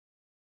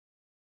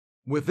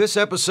With this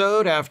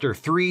episode, after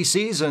 3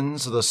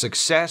 seasons, the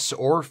success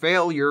or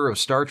failure of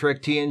Star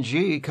Trek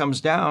TNG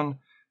comes down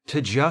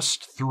to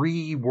just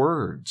 3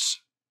 words.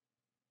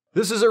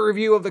 This is a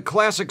review of the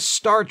classic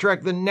Star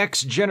Trek The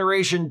Next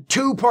Generation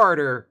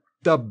 2-parter,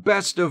 The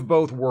Best of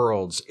Both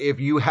Worlds. If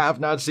you have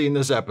not seen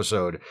this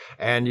episode,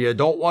 and you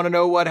don't want to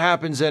know what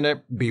happens in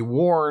it, be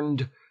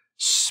warned,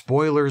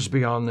 spoilers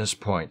beyond this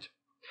point.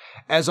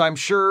 As I'm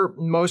sure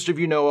most of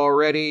you know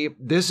already,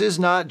 this is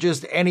not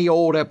just any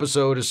old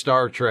episode of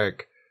Star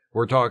Trek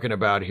we're talking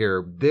about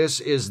here. This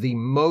is the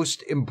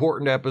most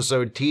important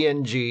episode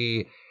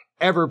TNG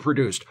ever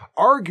produced.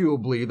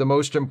 Arguably the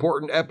most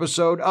important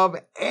episode of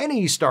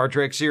any Star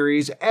Trek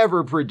series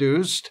ever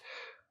produced.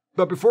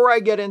 But before I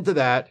get into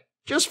that,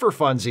 just for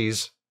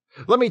funsies,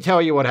 let me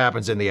tell you what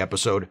happens in the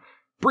episode.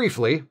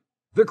 Briefly,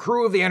 the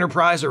crew of the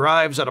Enterprise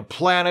arrives at a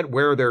planet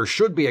where there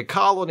should be a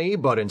colony,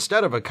 but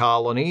instead of a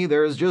colony,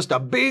 there's just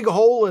a big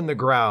hole in the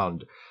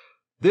ground.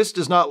 This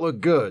does not look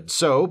good,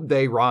 so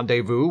they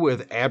rendezvous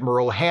with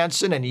Admiral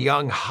Hansen and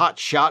young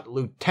hotshot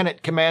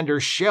Lieutenant Commander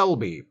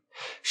Shelby.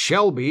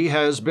 Shelby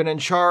has been in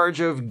charge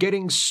of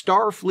getting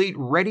Starfleet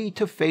ready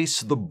to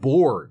face the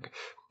Borg.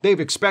 They've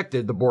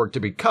expected the Borg to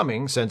be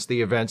coming since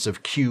the events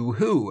of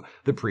Q-Who,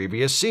 the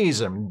previous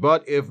season,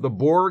 but if the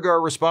Borg are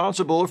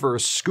responsible for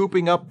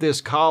scooping up this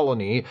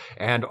colony,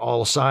 and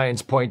all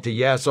signs point to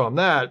yes on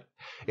that,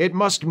 it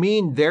must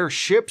mean their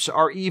ships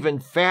are even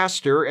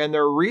faster and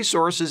their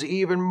resources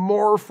even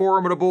more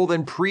formidable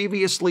than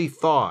previously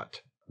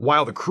thought.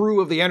 While the crew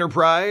of the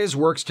Enterprise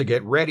works to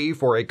get ready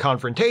for a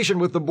confrontation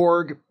with the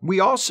Borg, we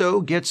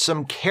also get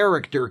some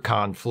character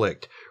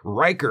conflict.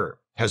 Riker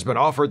has been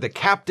offered the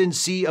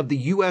captaincy of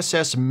the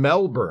USS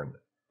Melbourne,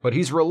 but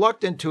he's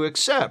reluctant to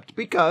accept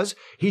because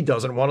he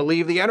doesn't want to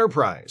leave the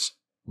Enterprise.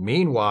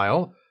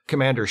 Meanwhile,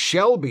 Commander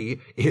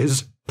Shelby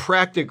is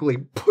practically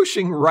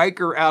pushing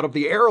Riker out of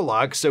the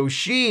airlock so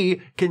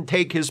she can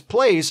take his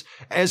place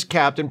as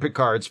Captain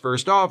Picard's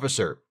first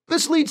officer.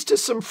 This leads to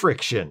some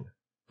friction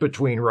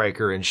between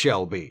Riker and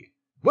Shelby.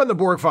 When the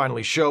Borg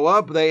finally show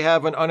up, they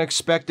have an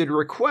unexpected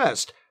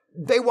request.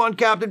 They want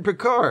Captain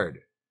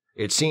Picard.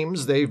 It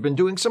seems they've been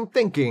doing some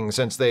thinking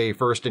since they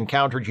first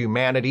encountered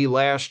humanity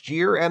last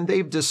year, and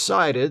they've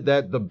decided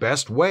that the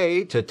best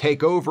way to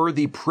take over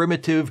the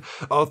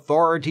primitive,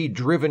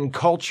 authority-driven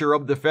culture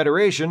of the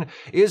Federation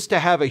is to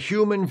have a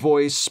human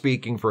voice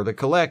speaking for the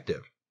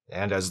collective.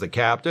 And as the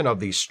captain of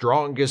the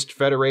strongest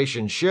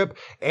Federation ship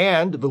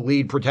and the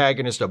lead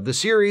protagonist of the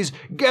series,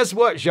 guess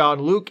what,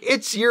 Jean-Luc?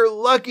 It's your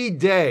lucky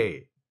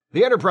day!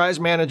 The Enterprise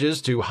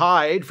manages to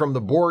hide from the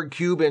Borg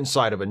cube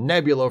inside of a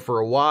nebula for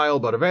a while,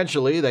 but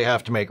eventually they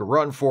have to make a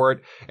run for it,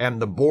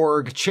 and the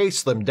Borg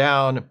chase them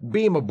down,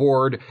 beam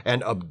aboard,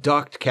 and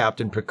abduct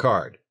Captain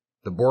Picard.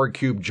 The Borg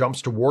cube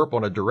jumps to warp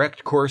on a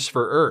direct course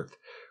for Earth.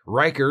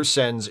 Riker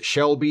sends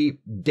Shelby,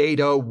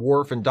 Data,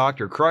 Worf, and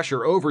Dr.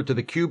 Crusher over to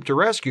the cube to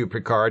rescue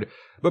Picard,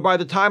 but by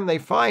the time they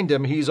find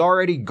him, he's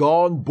already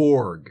gone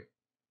Borg.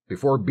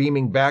 Before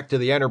beaming back to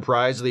the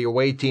Enterprise, the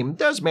away team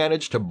does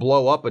manage to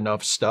blow up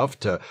enough stuff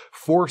to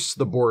force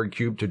the Borg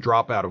cube to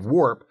drop out of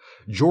warp.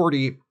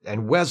 Geordi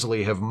and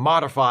Wesley have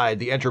modified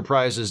the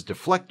Enterprise's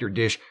deflector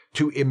dish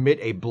to emit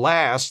a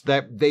blast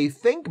that they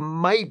think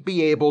might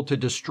be able to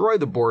destroy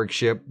the Borg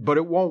ship, but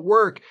it won't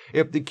work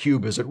if the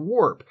cube is at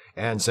warp.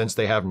 And since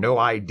they have no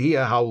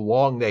idea how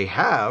long they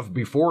have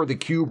before the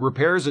cube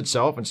repairs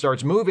itself and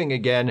starts moving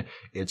again,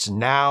 it's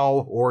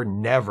now or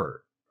never.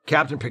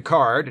 Captain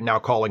Picard, now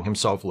calling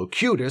himself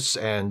Locutus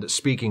and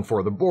speaking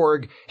for the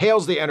Borg,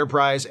 hails the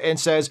Enterprise and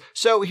says,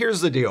 "So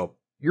here's the deal.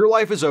 Your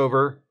life is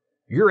over.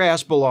 Your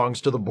ass belongs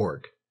to the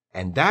Borg."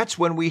 And that's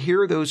when we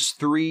hear those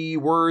 3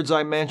 words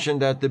I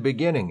mentioned at the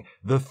beginning,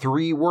 the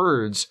 3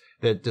 words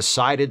that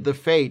decided the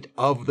fate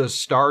of the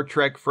Star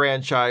Trek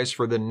franchise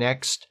for the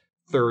next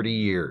 30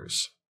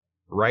 years.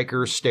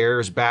 Riker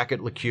stares back at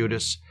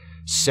Locutus,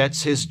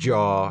 sets his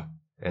jaw,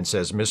 and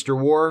says, "Mr.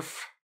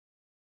 Worf,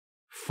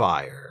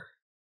 fire."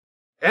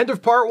 End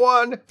of part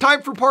 1.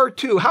 Time for part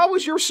 2. How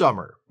was your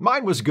summer?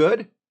 Mine was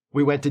good.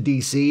 We went to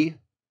DC.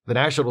 The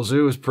National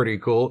Zoo is pretty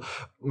cool.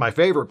 My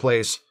favorite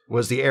place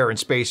was the Air and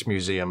Space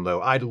Museum,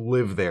 though. I'd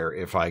live there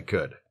if I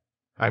could.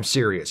 I'm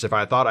serious. If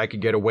I thought I could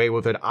get away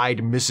with it, I'd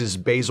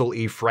Mrs. Basil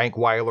E.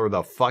 Frankweiler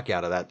the fuck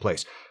out of that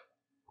place.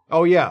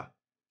 Oh yeah,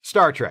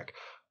 Star Trek.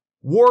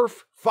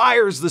 Worf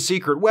fires the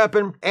secret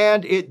weapon,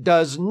 and it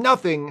does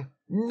nothing,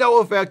 no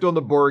effect on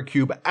the Borg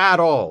cube at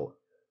all.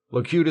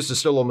 Locutus is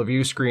still on the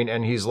view screen,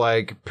 and he's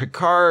like,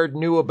 "Picard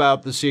knew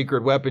about the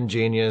secret weapon,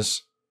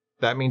 genius.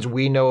 That means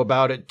we know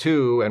about it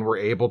too, and we're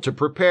able to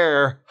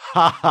prepare.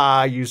 Ha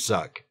ha, you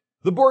suck."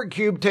 The Borg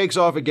cube takes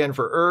off again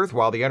for Earth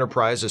while the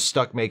Enterprise is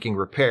stuck making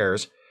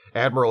repairs.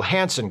 Admiral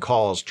Hansen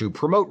calls to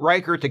promote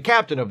Riker to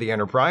captain of the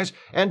Enterprise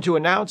and to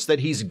announce that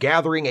he's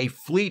gathering a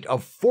fleet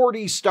of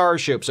 40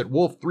 starships at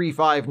Wolf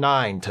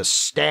 359 to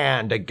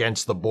stand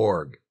against the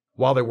Borg.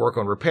 While they work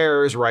on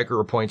repairs, Riker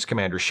appoints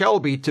Commander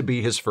Shelby to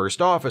be his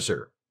first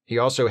officer. He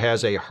also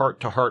has a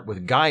heart-to-heart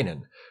with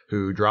Guinan,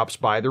 who drops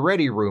by the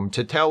ready room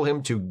to tell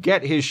him to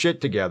get his shit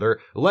together,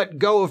 let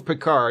go of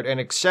Picard, and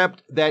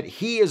accept that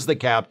he is the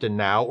captain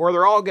now, or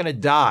they're all gonna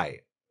die.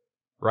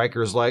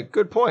 Riker's like,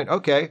 good point,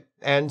 okay,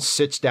 and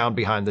sits down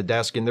behind the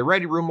desk in the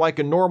ready room like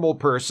a normal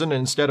person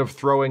instead of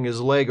throwing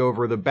his leg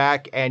over the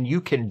back, and you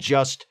can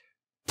just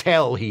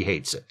tell he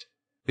hates it.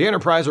 The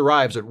Enterprise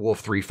arrives at Wolf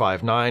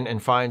 359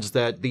 and finds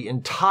that the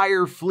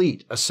entire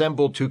fleet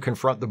assembled to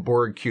confront the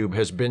Borg cube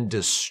has been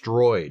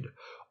destroyed.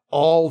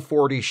 All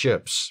 40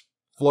 ships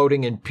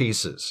floating in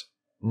pieces.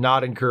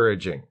 Not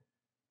encouraging.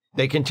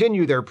 They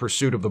continue their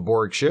pursuit of the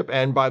Borg ship,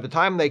 and by the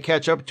time they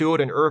catch up to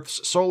it in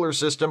Earth's solar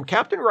system,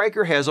 Captain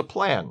Riker has a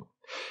plan.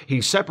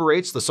 He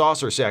separates the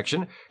saucer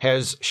section,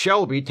 has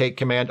Shelby take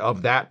command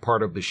of that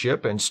part of the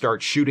ship, and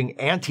start shooting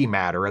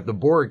antimatter at the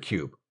Borg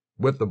cube.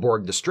 With the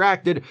Borg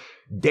distracted,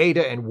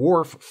 Data and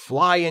Worf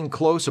fly in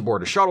close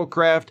aboard a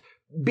shuttlecraft,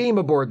 beam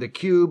aboard the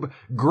cube,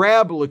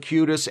 grab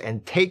Locutus,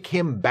 and take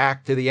him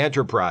back to the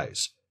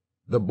Enterprise.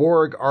 The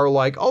Borg are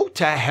like, oh,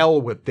 to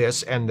hell with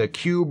this, and the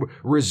cube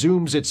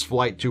resumes its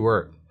flight to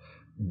Earth.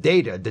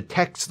 Data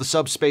detects the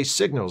subspace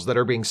signals that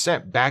are being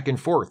sent back and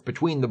forth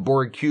between the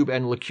Borg cube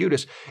and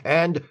Locutus,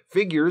 and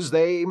figures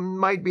they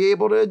might be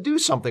able to do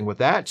something with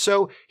that,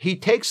 so he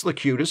takes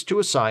Locutus to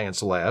a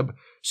science lab,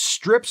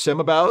 strips him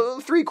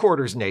about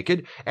 3/4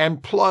 naked,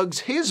 and plugs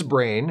his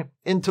brain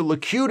into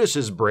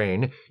Locutus's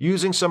brain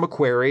using some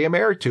aquarium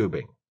air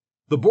tubing.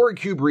 The Borg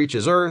cube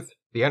reaches Earth,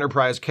 the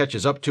Enterprise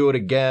catches up to it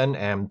again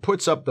and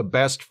puts up the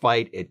best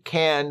fight it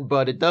can,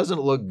 but it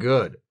doesn't look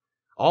good.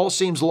 All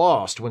seems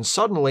lost when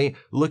suddenly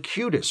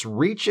Locutus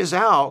reaches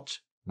out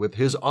with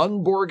his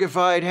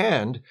unborgified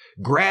hand,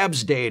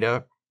 grabs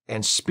Data,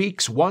 and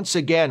speaks once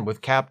again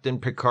with Captain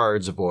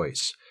Picard's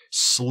voice.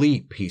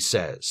 Sleep, he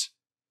says.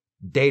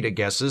 Data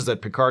guesses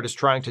that Picard is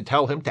trying to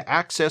tell him to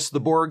access the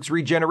Borg's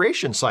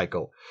regeneration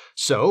cycle.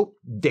 So,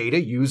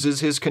 Data uses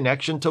his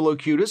connection to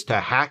Locutus to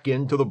hack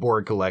into the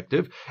Borg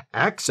collective,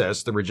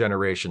 access the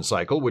regeneration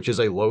cycle, which is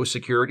a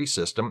low-security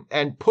system,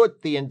 and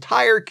put the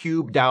entire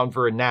cube down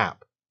for a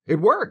nap. It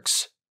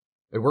works.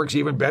 It works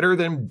even better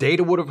than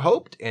Data would have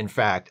hoped. In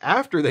fact,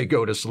 after they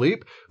go to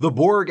sleep, the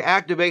Borg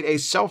activate a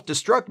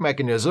self-destruct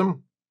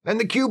mechanism, and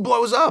the cube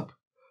blows up.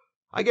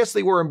 I guess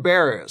they were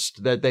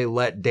embarrassed that they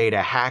let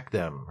Data hack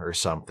them or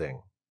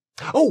something.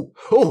 Oh,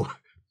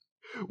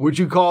 would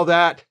you call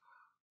that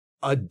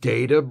a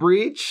data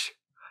breach?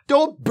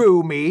 Don't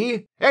boo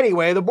me.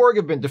 Anyway, the Borg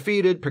have been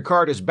defeated,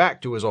 Picard is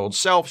back to his old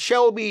self,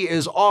 Shelby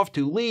is off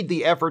to lead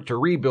the effort to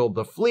rebuild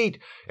the fleet,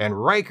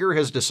 and Riker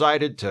has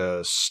decided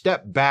to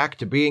step back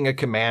to being a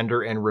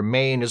commander and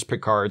remain as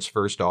Picard's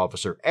first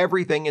officer.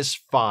 Everything is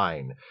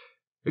fine.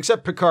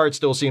 Except Picard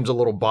still seems a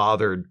little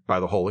bothered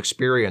by the whole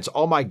experience.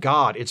 Oh my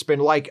god, it's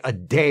been like a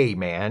day,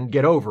 man.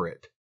 Get over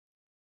it.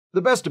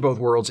 The Best of Both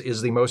Worlds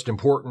is the most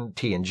important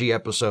TNG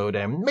episode,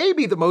 and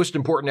maybe the most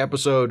important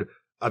episode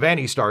of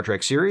any Star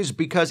Trek series,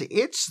 because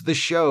it's the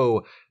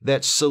show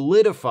that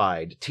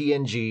solidified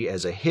TNG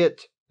as a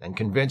hit and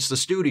convinced the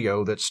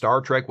studio that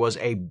Star Trek was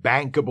a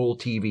bankable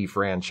TV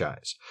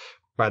franchise.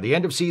 By the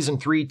end of Season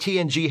 3,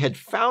 TNG had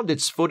found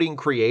its footing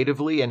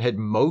creatively and had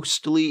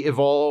mostly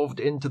evolved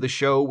into the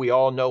show we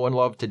all know and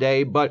love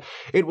today, but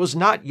it was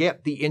not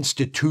yet the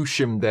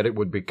institution that it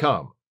would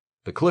become.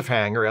 The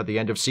cliffhanger at the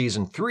end of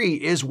Season 3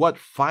 is what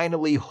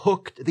finally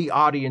hooked the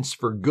audience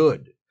for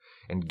good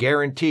and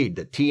guaranteed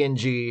that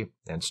TNG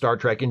and Star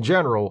Trek in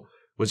general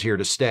was here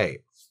to stay.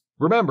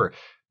 Remember,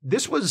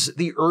 this was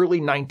the early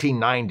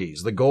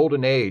 1990s, the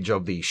golden age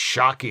of the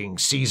shocking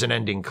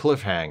season-ending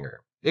cliffhanger.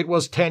 It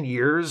was 10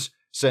 years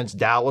since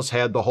Dallas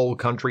had the whole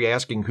country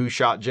asking who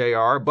shot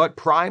JR, but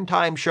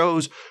primetime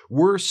shows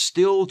were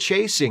still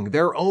chasing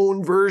their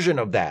own version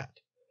of that.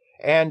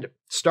 And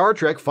Star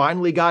Trek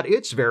finally got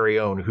its very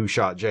own Who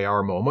Shot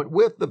JR moment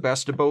with The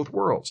Best of Both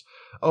Worlds.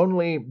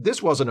 Only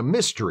this wasn't a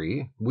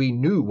mystery. We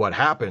knew what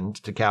happened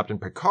to Captain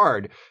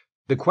Picard.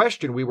 The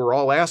question we were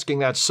all asking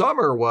that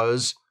summer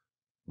was,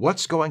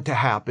 what's going to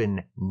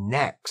happen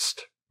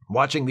next?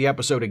 Watching the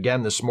episode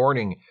again this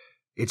morning,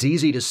 it's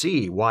easy to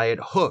see why it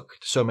hooked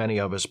so many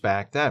of us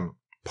back then.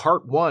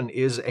 Part 1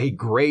 is a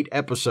great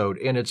episode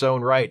in its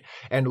own right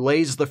and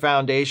lays the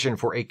foundation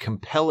for a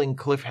compelling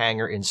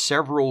cliffhanger in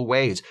several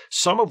ways,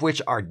 some of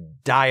which are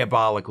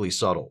diabolically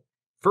subtle.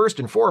 First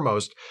and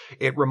foremost,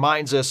 it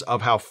reminds us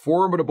of how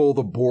formidable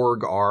the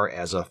Borg are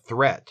as a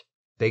threat.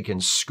 They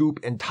can scoop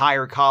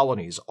entire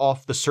colonies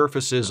off the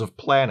surfaces of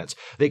planets.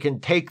 They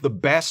can take the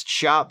best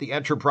shot the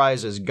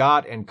Enterprise has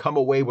got and come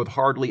away with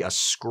hardly a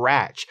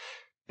scratch.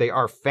 They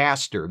are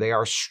faster, they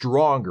are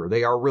stronger,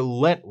 they are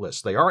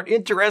relentless, they aren't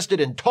interested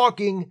in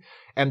talking,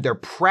 and they're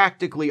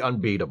practically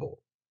unbeatable.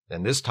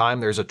 And this time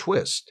there's a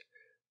twist.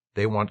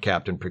 They want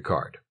Captain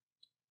Picard.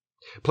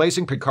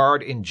 Placing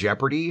Picard in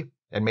jeopardy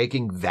and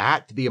making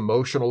that the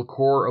emotional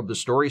core of the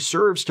story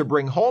serves to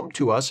bring home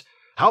to us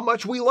how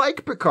much we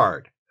like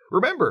Picard.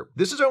 Remember,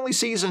 this is only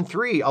Season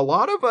 3. A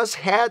lot of us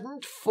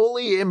hadn't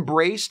fully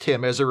embraced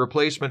him as a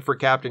replacement for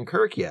Captain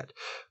Kirk yet.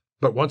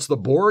 But once the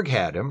Borg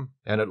had him,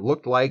 and it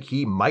looked like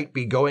he might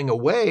be going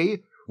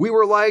away, We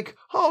were like,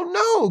 oh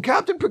no,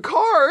 Captain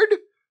Picard!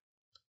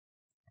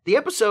 The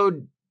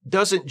episode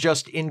doesn't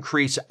just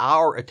increase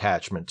our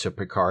attachment to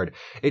Picard,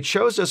 it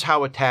shows us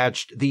how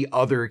attached the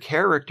other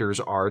characters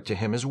are to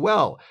him as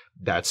well.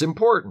 That's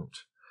important.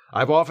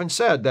 I've often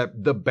said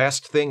that the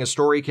best thing a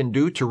story can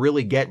do to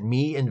really get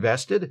me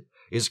invested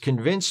is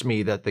convince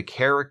me that the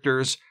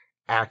characters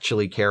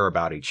actually care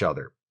about each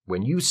other.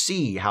 When you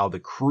see how the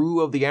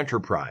crew of the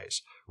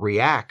Enterprise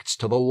reacts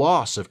to the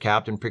loss of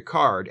Captain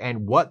Picard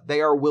and what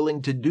they are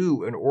willing to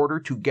do in order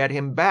to get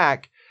him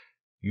back,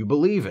 you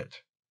believe it.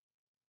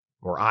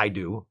 Or I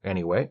do,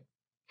 anyway.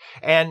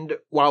 And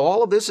while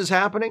all of this is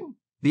happening,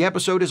 the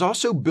episode is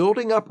also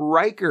building up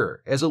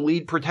Riker as a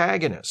lead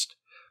protagonist.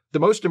 The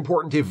most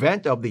important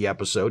event of the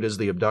episode is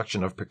the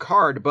abduction of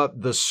Picard,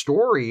 but the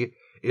story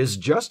is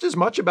just as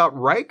much about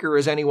Riker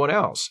as anyone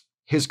else.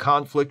 His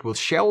conflict with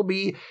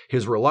Shelby,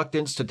 his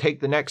reluctance to take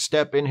the next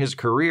step in his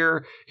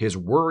career, his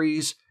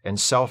worries and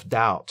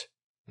self-doubt.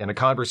 In a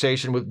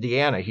conversation with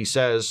Deanna, he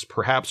says,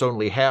 perhaps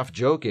only half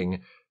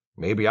joking,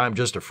 maybe I'm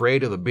just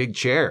afraid of the big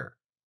chair.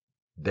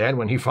 Then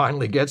when he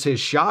finally gets his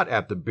shot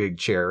at the big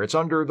chair, it's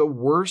under the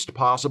worst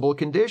possible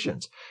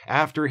conditions,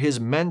 after his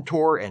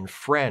mentor and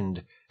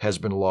friend has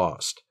been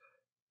lost.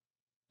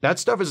 That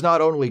stuff is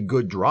not only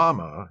good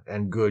drama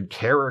and good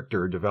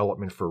character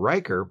development for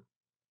Riker,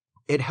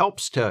 it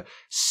helps to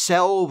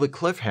sell the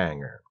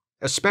cliffhanger,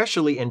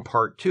 especially in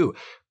part 2.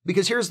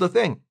 Because here's the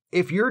thing,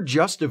 if you're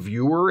just a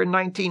viewer in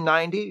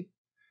 1990,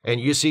 and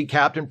you see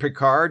Captain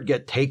Picard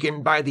get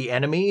taken by the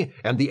enemy,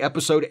 and the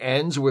episode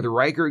ends with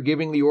Riker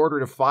giving the order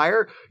to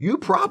fire, you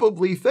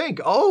probably think,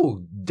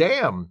 oh,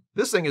 damn,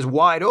 this thing is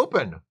wide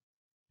open.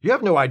 You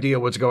have no idea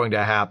what's going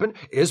to happen.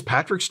 Is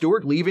Patrick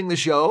Stewart leaving the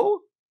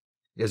show?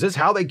 Is this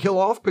how they kill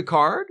off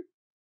Picard?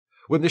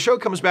 When the show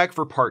comes back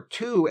for part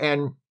 2,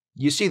 and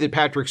you see that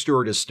Patrick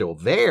Stewart is still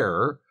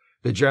there,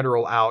 the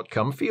general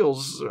outcome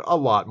feels a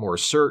lot more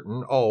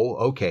certain. Oh,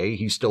 okay,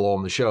 he's still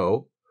on the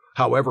show.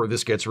 However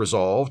this gets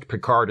resolved,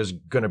 Picard is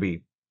going to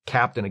be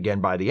captain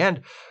again by the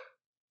end.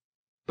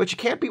 But you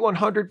can't be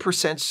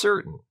 100%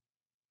 certain.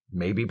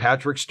 Maybe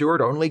Patrick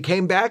Stewart only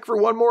came back for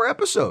one more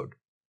episode.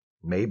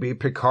 Maybe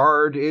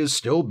Picard is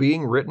still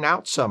being written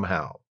out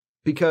somehow.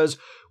 Because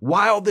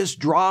while this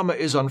drama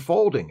is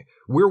unfolding,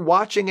 we're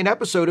watching an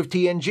episode of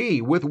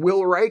TNG with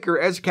Will Riker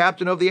as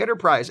captain of the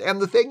Enterprise. And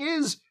the thing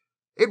is,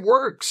 it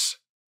works.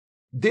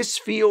 This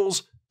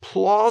feels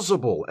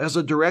plausible as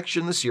a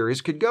direction the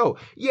series could go.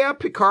 Yeah,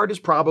 Picard is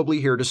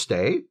probably here to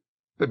stay,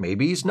 but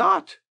maybe he's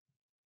not.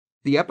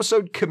 The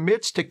episode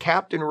commits to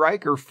Captain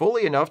Riker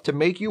fully enough to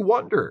make you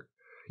wonder,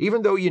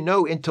 even though you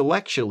know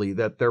intellectually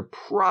that they're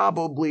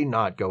probably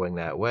not going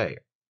that way.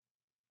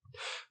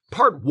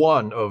 Part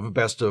 1 of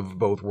Best of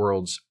Both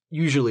Worlds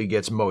usually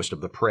gets most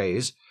of the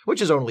praise,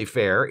 which is only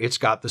fair. It's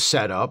got the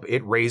setup,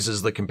 it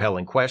raises the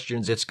compelling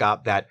questions, it's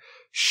got that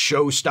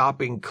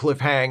show-stopping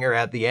cliffhanger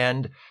at the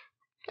end.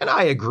 And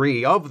I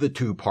agree, of the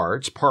two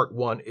parts, part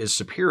 1 is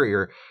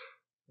superior,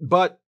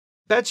 but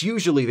that's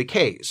usually the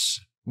case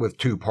with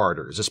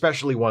two-parters,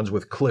 especially ones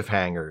with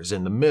cliffhangers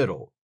in the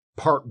middle.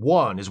 Part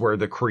 1 is where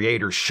the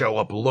creators show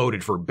up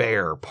loaded for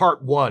bear.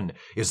 Part 1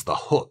 is the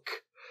hook.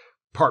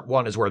 Part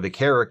 1 is where the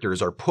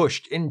characters are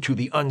pushed into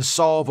the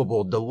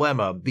unsolvable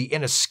dilemma, the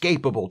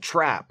inescapable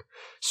trap,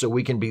 so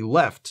we can be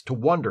left to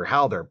wonder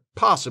how they're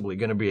possibly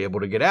going to be able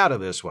to get out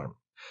of this one.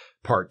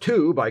 Part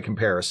 2, by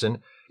comparison,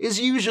 is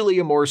usually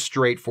a more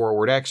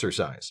straightforward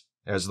exercise,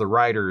 as the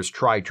writers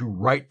try to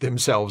write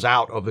themselves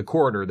out of the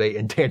corner they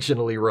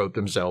intentionally wrote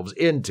themselves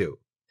into.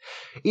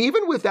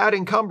 Even with that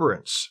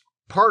encumbrance,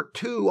 Part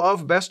 2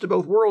 of Best of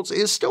Both Worlds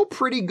is still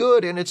pretty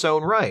good in its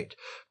own right.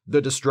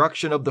 The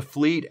destruction of the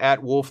fleet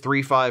at Wolf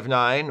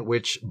 359,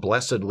 which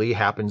blessedly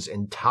happens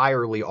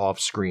entirely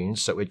off-screen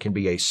so it can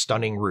be a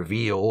stunning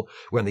reveal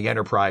when the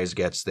Enterprise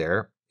gets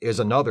there, is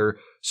another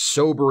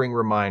sobering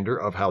reminder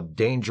of how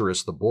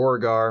dangerous the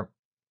Borg are.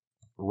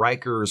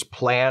 Riker's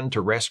plan to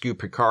rescue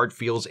Picard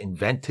feels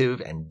inventive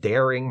and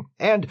daring,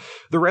 and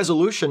the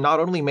resolution not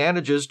only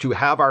manages to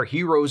have our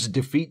heroes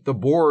defeat the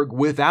Borg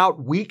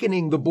without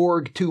weakening the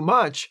Borg too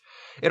much,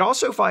 it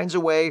also finds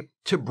a way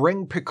to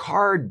bring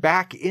Picard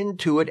back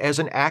into it as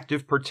an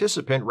active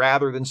participant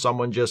rather than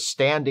someone just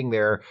standing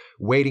there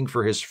waiting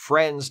for his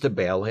friends to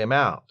bail him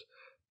out.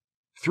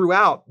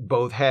 Throughout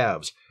both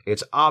halves,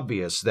 it's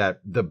obvious that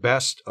the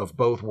Best of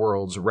Both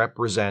Worlds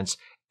represents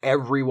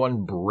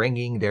everyone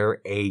bringing their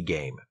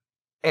A-game.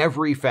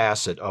 Every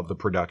facet of the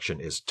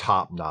production is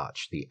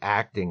top-notch. The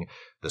acting,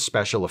 the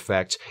special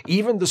effects,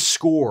 even the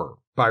score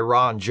by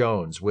Ron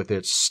Jones with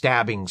its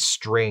stabbing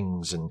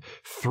strings and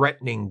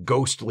threatening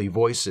ghostly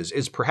voices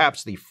is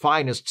perhaps the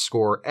finest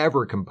score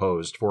ever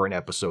composed for an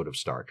episode of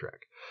Star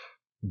Trek.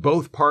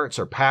 Both parts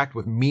are packed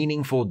with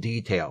meaningful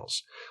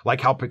details, like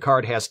how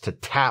Picard has to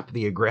tap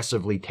the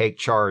aggressively take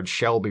charge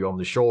Shelby on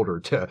the shoulder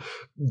to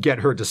get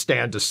her to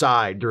stand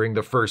aside during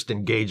the first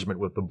engagement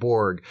with the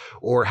Borg,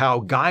 or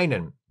how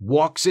Guinan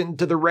walks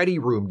into the ready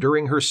room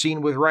during her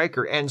scene with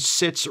Riker and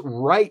sits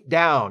right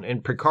down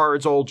in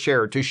Picard's old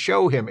chair to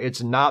show him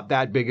it's not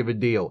that big of a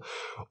deal,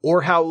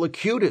 or how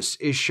Locutus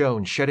is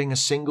shown shedding a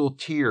single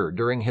tear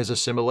during his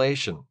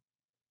assimilation,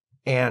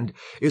 and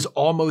is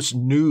almost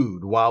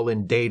nude while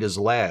in Data's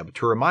lab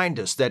to remind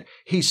us that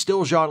he's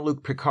still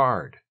Jean-Luc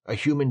Picard, a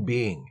human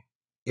being.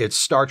 It's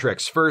Star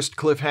Trek's first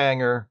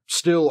cliffhanger,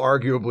 still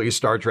arguably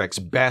Star Trek's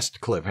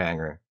best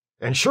cliffhanger,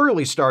 and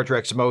surely Star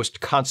Trek's most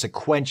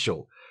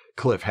consequential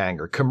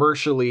cliffhanger,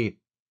 commercially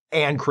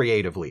and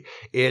creatively.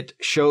 It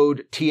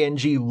showed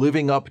TNG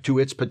living up to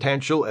its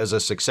potential as a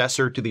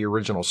successor to the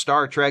original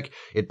Star Trek.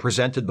 It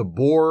presented the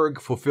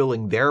Borg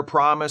fulfilling their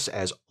promise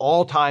as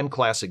all-time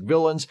classic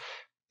villains,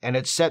 and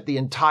it set the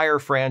entire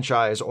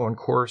franchise on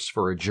course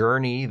for a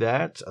journey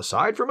that,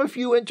 aside from a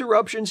few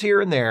interruptions here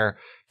and there,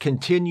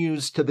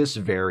 continues to this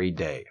very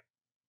day.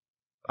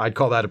 I'd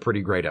call that a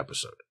pretty great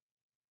episode.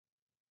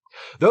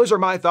 Those are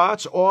my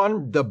thoughts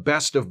on the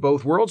best of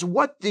both worlds.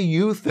 What do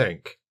you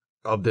think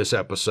of this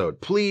episode?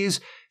 Please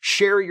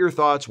share your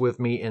thoughts with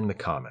me in the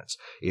comments.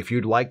 If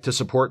you'd like to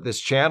support this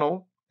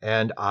channel,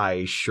 and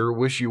I sure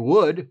wish you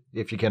would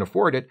if you can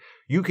afford it,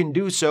 you can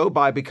do so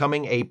by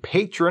becoming a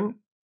patron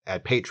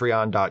at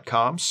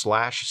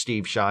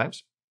patreon.com/Steve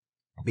Shives,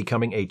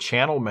 becoming a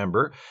channel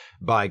member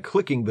by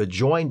clicking the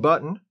join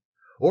button,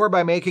 or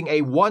by making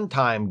a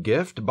one-time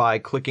gift by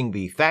clicking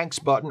the thanks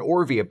button,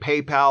 or via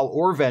PayPal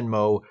or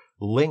Venmo.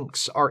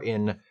 Links are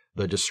in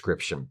the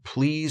description.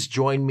 Please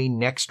join me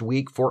next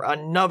week for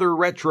another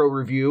retro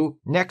review.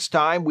 Next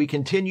time, we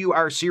continue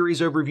our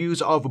series of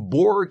reviews of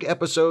Borg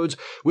episodes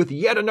with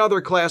yet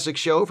another classic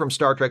show from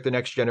Star Trek The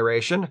Next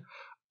Generation,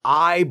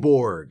 I,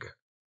 Borg.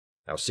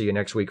 I'll see you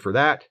next week for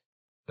that.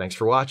 Thanks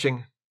for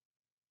watching,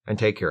 and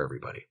take care,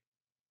 everybody.